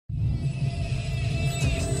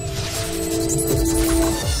Hey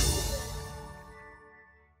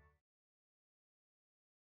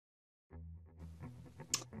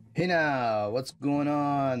now, what's going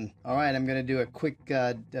on? All right, I'm gonna do a quick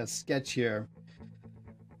sketch here.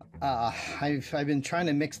 I've been trying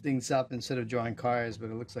to mix things up instead of drawing cars, but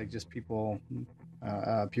it looks like just people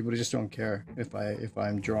just don't care if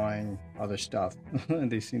I'm drawing other stuff.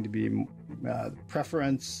 They seem to be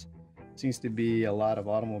preference seems to be a lot of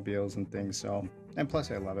automobiles and things. So, and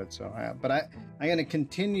plus I love it. So, I'm gonna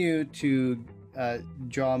continue to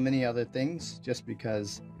draw many other things just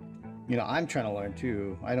because. I'm trying to learn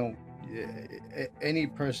too. Any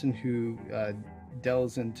person who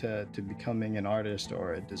delves into becoming an artist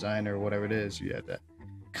or a designer or whatever it is, you have to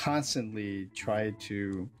constantly try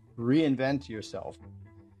to reinvent yourself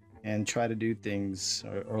and try to do things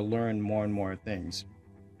or learn more and more things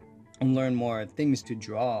and learn more things to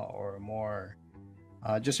draw or more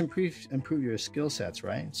just improve your skill sets,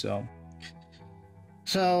 right? So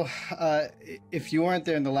if you weren't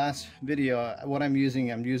there in the last video, what I'm using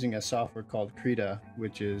a software called Krita,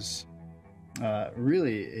 which is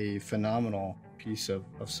really a phenomenal piece of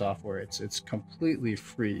software. It's completely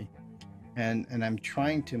free, and I'm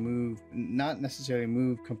trying to not necessarily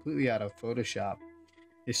move completely out of Photoshop.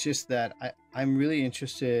 It's just that I'm really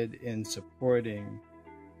interested in supporting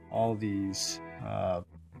all these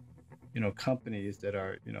companies that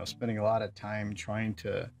are spending a lot of time trying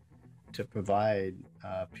to provide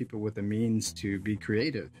people with the means to be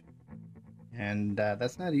creative, and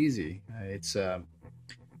that's not easy. It's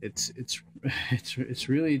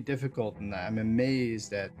really difficult, and I'm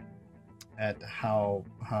amazed at how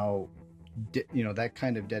that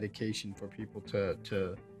kind of dedication for people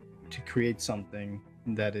to create something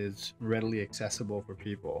that is readily accessible for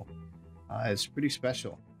people is pretty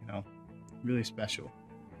special, really special.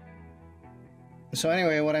 So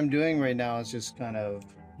anyway, what I'm doing right now is just kind of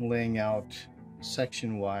laying out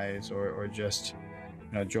section wise or just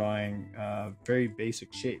drawing very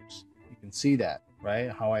basic shapes. You can see that, right?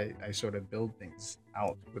 How I sort of build things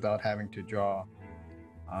out without having to draw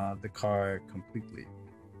the car completely.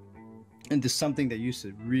 And this is something that used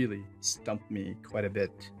to really stump me quite a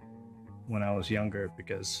bit when I was younger,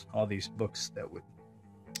 because all these books that would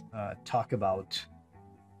talk about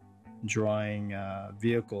drawing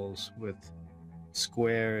vehicles with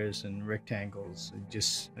squares and rectangles,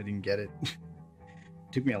 I didn't get it. It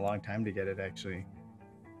took me a long time to get it, actually.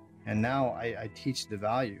 And now I teach the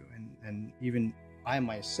value, and even I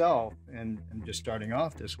myself am just starting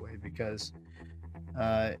off this way because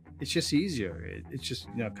it's just easier. It's just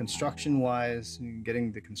construction wise,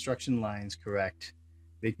 getting the construction lines correct,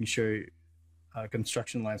 making sure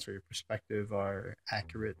construction lines for your perspective are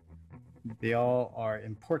accurate. They all are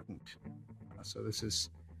important. So this is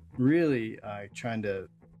really trying to,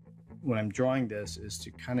 when I'm drawing this, is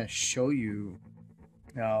to kind of show you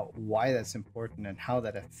why that's important and how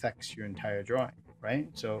that affects your entire drawing, right?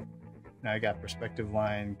 So now I got perspective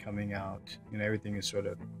line coming out, everything is sort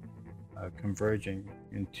of converging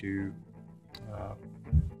into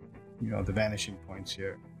the vanishing points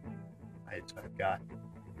here, right? So I've got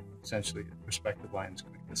essentially the perspective lines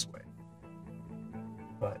going this way,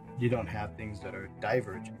 but you don't have things that are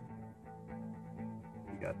divergent.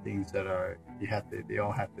 Got things that are they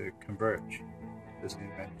all have to converge to this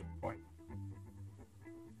vanishing point.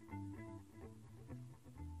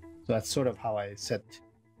 So that's sort of how I set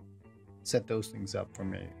those things up for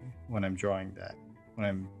me when I'm drawing that,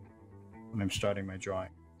 when I'm starting my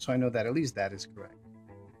drawing. So I know that at least that is correct.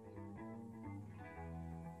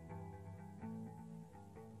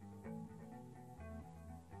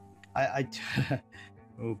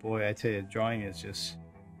 Oh boy, I tell you, drawing is just,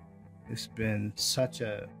 it's been such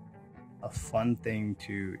a fun thing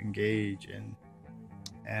to engage in,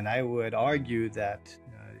 and I would argue that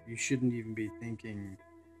you shouldn't even be thinking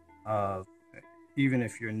of, even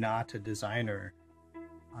if you're not a designer,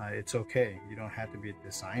 it's okay. You don't have to be a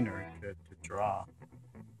designer to draw.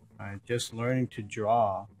 Just learning to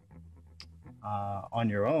draw on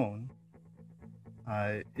your own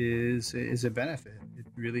is a benefit. It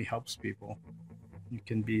really helps people. You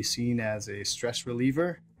can be seen as a stress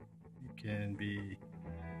reliever. Can be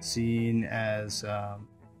seen as a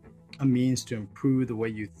means to improve the way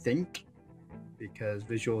you think, because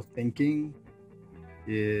visual thinking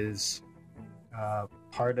is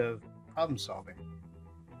part of problem solving.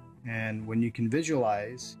 And when you can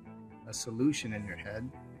visualize a solution in your head,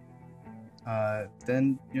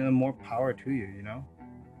 then more power to you.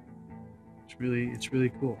 It's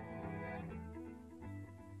really cool.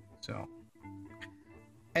 So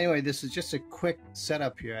anyway, this is just a quick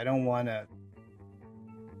setup here. I don't want to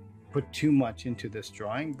put too much into this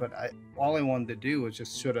drawing, but all I wanted to do was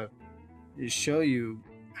just sort of show you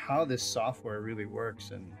how this software really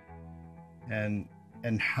works,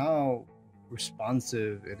 and how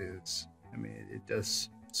responsive it is. I mean, it does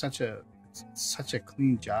such a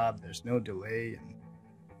clean job. There's no delay, and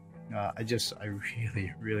I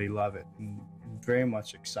really love it, and very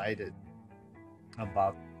much excited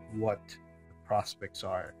about what the prospects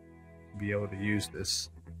are to be able to use this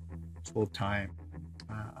full time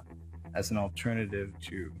as an alternative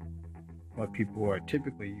to what people are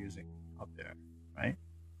typically using out there, right?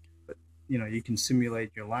 But you can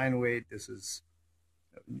simulate your line weight. This is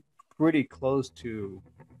pretty close to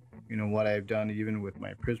what I've done even with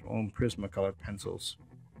my own Prismacolor pencils,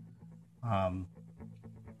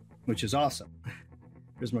 which is awesome.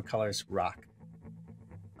 Prismacolors rock.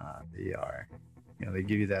 They are, they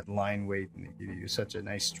give you that line weight, and they give you such a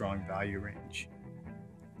nice strong value range.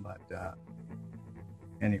 But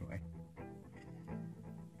anyway,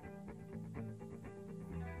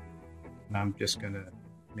 and I'm just gonna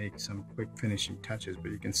make some quick finishing touches,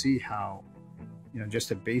 but you can see how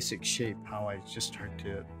just a basic shape, how I just start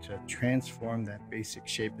to transform that basic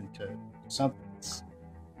shape into something.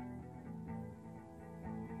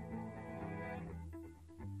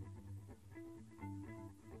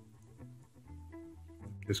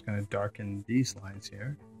 I'm just going to darken these lines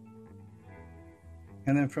here.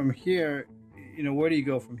 And then from here, where do you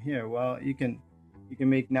go from here? Well, you can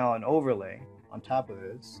make now an overlay on top of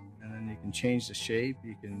this, and then you can change the shape.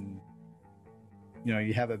 You can,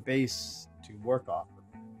 you have a base to work off of.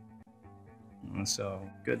 And so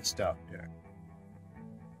good stuff here.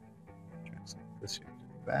 Translate this here to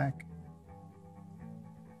the back.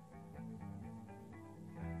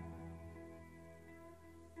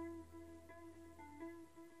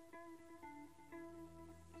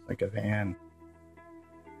 It's like a van.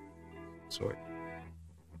 Sort.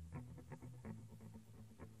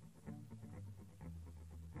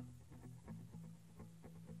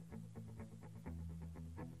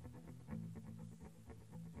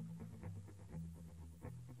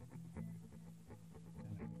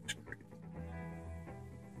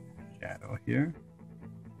 Shadow here.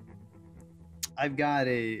 I've got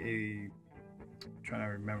I'm trying to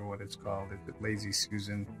remember what it's called. Is it Lazy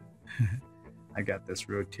Susan? I got this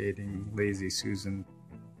rotating Lazy Susan,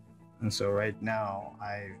 and so right now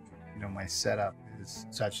my setup is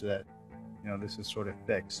such that this is sort of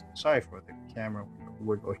fixed. Sorry for the camera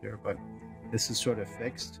wiggle here, but this is sort of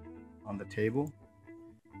fixed on the table.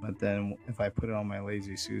 But then if I put it on my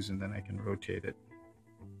Lazy Susan, then I can rotate it.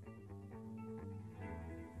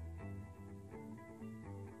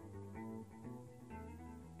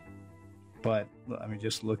 But I mean,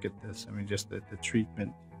 just look at this. I mean, just the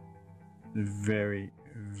treatment, very,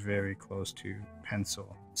 very close to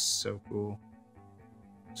pencil. It's so cool.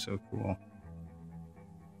 So cool.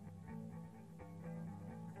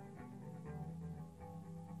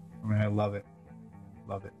 I mean, I love it.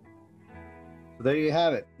 Love it. So there you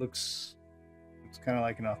have it. Looks kind of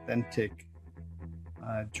like an authentic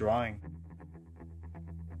drawing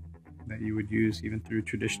that you would use even through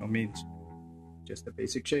traditional means. Just a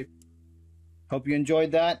basic shape. Hope you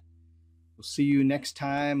enjoyed that. We'll see you next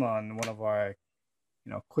time on one of our,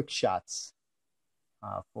 quick shots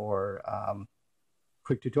for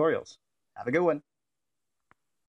quick tutorials. Have a good one.